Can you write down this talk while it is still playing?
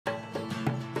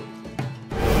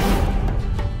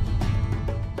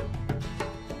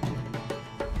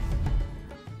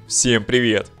Всем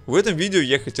привет! В этом видео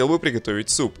я хотел бы приготовить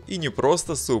суп. И не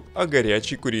просто суп, а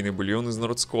горячий куриный бульон из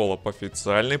Нордскола по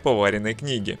официальной поваренной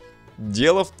книге.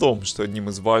 Дело в том, что одним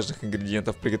из важных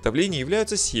ингредиентов приготовления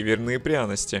являются северные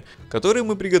пряности, которые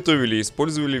мы приготовили и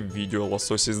использовали в видео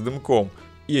лосося с дымком.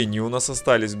 И они у нас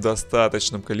остались в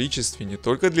достаточном количестве не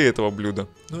только для этого блюда,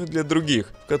 но и для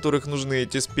других, в которых нужны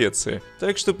эти специи.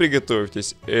 Так что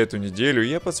приготовьтесь, эту неделю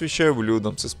я посвящаю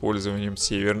блюдам с использованием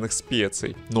северных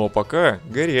специй. Ну а пока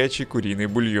горячий куриный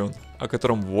бульон, о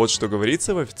котором вот что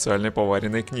говорится в официальной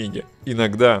поваренной книге.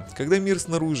 Иногда, когда мир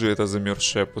снаружи это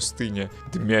замерзшая пустыня,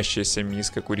 дымящаяся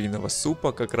миска куриного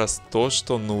супа как раз то,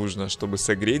 что нужно, чтобы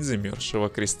согреть замерзшего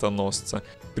крестоносца.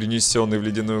 Принесенный в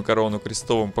ледяную корону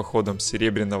крестовым походом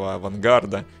серебряного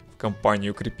авангарда в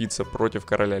кампанию крепиться против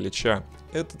короля Лича,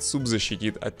 этот суп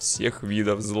защитит от всех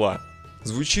видов зла.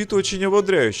 Звучит очень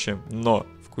ободряюще, но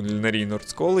в кулинарии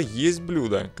Нордсколы есть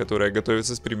блюдо, которое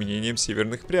готовится с применением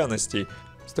северных пряностей,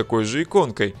 с такой же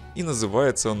иконкой, и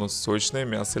называется оно сочное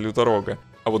мясо люторога.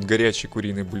 А вот горячий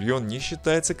куриный бульон не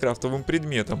считается крафтовым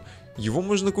предметом, его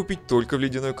можно купить только в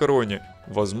ледяной короне.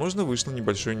 Возможно, вышло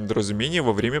небольшое недоразумение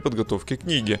во время подготовки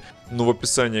книги, но в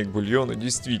описании к бульону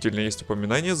действительно есть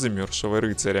упоминание замерзшего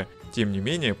рыцаря. Тем не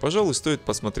менее, пожалуй, стоит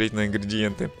посмотреть на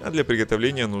ингредиенты, а для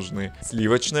приготовления нужны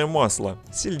сливочное масло,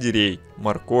 сельдерей,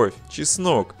 морковь,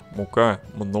 чеснок, мука,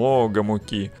 много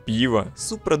муки, пиво,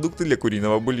 субпродукты для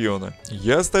куриного бульона.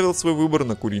 Я оставил свой выбор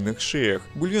на куриных шеях.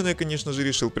 Бульон я, конечно же,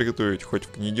 решил приготовить, хоть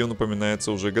в книге он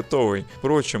упоминается уже готовый.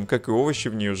 Впрочем, как и овощи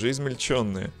в ней уже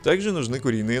измельченные. Также нужны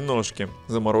куриные ножки,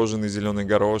 замороженный зеленый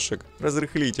горошек,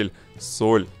 разрыхлитель,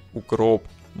 соль, укроп,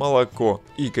 молоко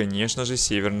и, конечно же,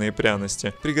 северные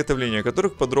пряности, приготовление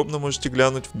которых подробно можете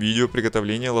глянуть в видео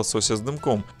приготовления лосося с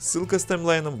дымком. Ссылка с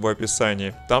таймлайном в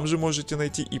описании. Там же можете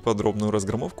найти и подробную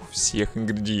разгромовку всех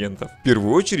ингредиентов. В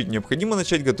первую очередь необходимо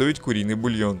начать готовить куриный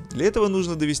бульон. Для этого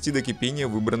нужно довести до кипения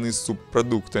выбранные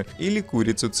субпродукты или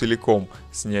курицу целиком,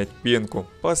 снять пенку,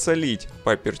 посолить,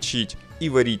 поперчить и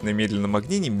варить на медленном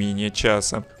огне не менее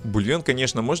часа. В бульон,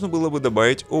 конечно, можно было бы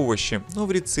добавить овощи, но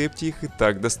в рецепте их и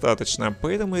так достаточно,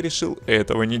 поэтому я решил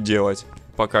этого не делать.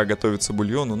 Пока готовится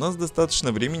бульон, у нас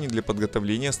достаточно времени для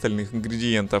подготовления остальных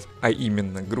ингредиентов, а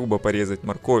именно грубо порезать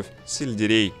морковь,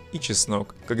 сельдерей и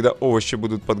чеснок. Когда овощи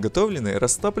будут подготовлены,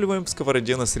 растапливаем в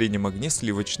сковороде на среднем огне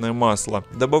сливочное масло,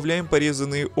 добавляем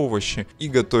порезанные овощи и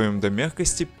готовим до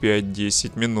мягкости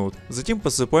 5-10 минут. Затем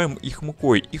посыпаем их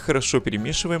мукой и хорошо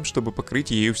перемешиваем, чтобы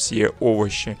покрыть ею все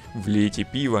овощи. Влейте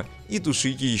пиво и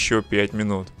тушите еще 5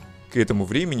 минут. К этому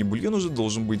времени бульон уже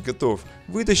должен быть готов.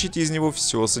 Вытащите из него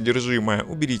все содержимое,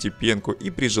 уберите пенку и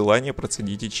при желании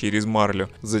процедите через марлю.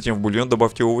 Затем в бульон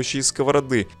добавьте овощи из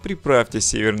сковороды, приправьте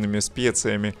северными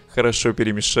специями, хорошо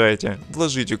перемешайте,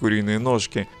 вложите куриные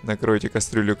ножки, накройте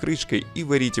кастрюлю крышкой и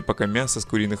варите, пока мясо с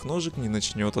куриных ножек не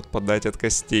начнет отпадать от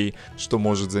костей, что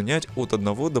может занять от 1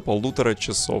 до 1,5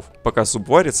 часов. Пока суп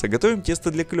варится, готовим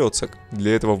тесто для клёцок.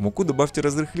 Для этого в муку добавьте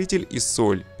разрыхлитель и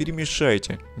соль,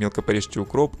 перемешайте, мелко порежьте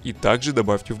укроп и также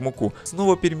добавьте в муку.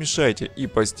 Снова перемешайте и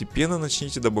постепенно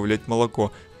начните добавлять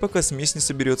молоко, пока смесь не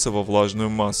соберется во влажную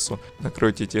массу.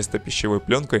 Накройте тесто пищевой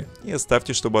пленкой и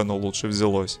оставьте, чтобы оно лучше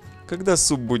взялось. Когда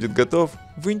суп будет готов,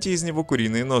 выньте из него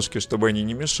куриные ножки, чтобы они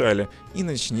не мешали, и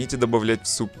начните добавлять в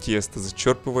суп тесто,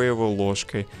 зачерпывая его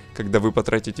ложкой. Когда вы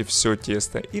потратите все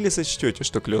тесто или сочтете,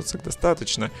 что клёцок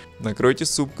достаточно, накройте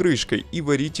суп крышкой и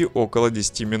варите около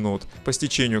 10 минут, по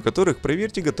стечению которых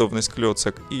проверьте готовность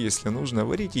клёцок и, если нужно,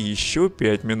 варите еще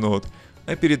 5 минут.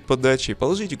 А перед подачей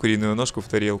положите куриную ножку в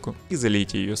тарелку и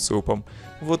залейте ее супом.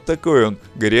 Вот такой он,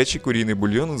 горячий куриный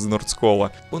бульон из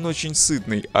Нордскола. Он очень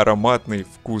сытный, ароматный,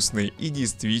 вкусный и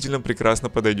действительно прекрасно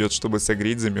подойдет, чтобы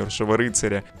согреть замерзшего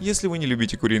рыцаря. Если вы не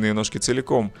любите куриные ножки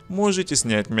целиком, можете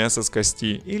снять мясо с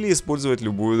кости или использовать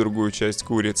любую другую часть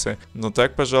курицы. Но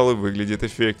так, пожалуй, выглядит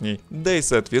эффектней, да и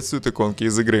соответствует иконке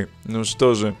из игры. Ну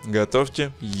что же,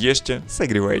 готовьте, ешьте,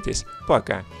 согревайтесь.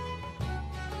 Пока!